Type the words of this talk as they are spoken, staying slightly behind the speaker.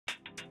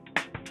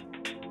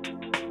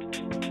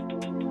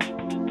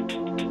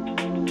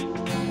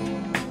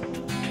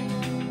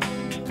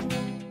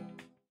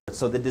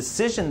So the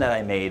decision that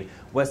I made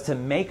was to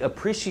make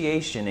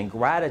appreciation and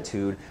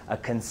gratitude a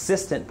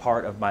consistent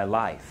part of my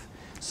life.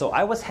 So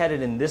I was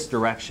headed in this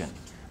direction.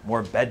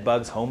 More bed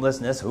bugs,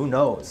 homelessness, who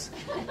knows?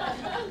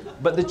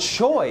 But the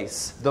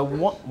choice, the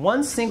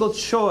one single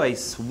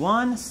choice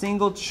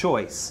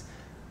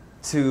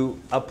to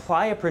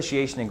apply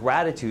appreciation and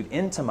gratitude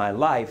into my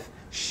life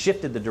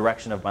shifted the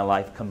direction of my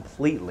life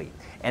completely.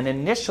 And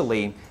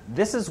initially,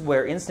 this is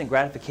where instant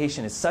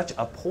gratification is such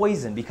a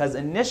poison, because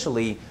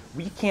initially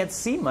we can't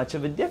see much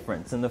of a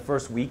difference in the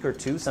first week or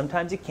two.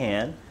 Sometimes you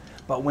can.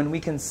 But when we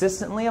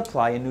consistently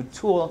apply a new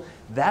tool,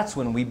 that's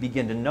when we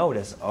begin to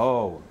notice,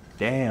 oh,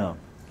 damn.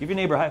 Give your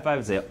neighbor a high five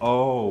and say,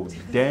 oh,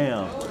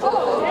 damn.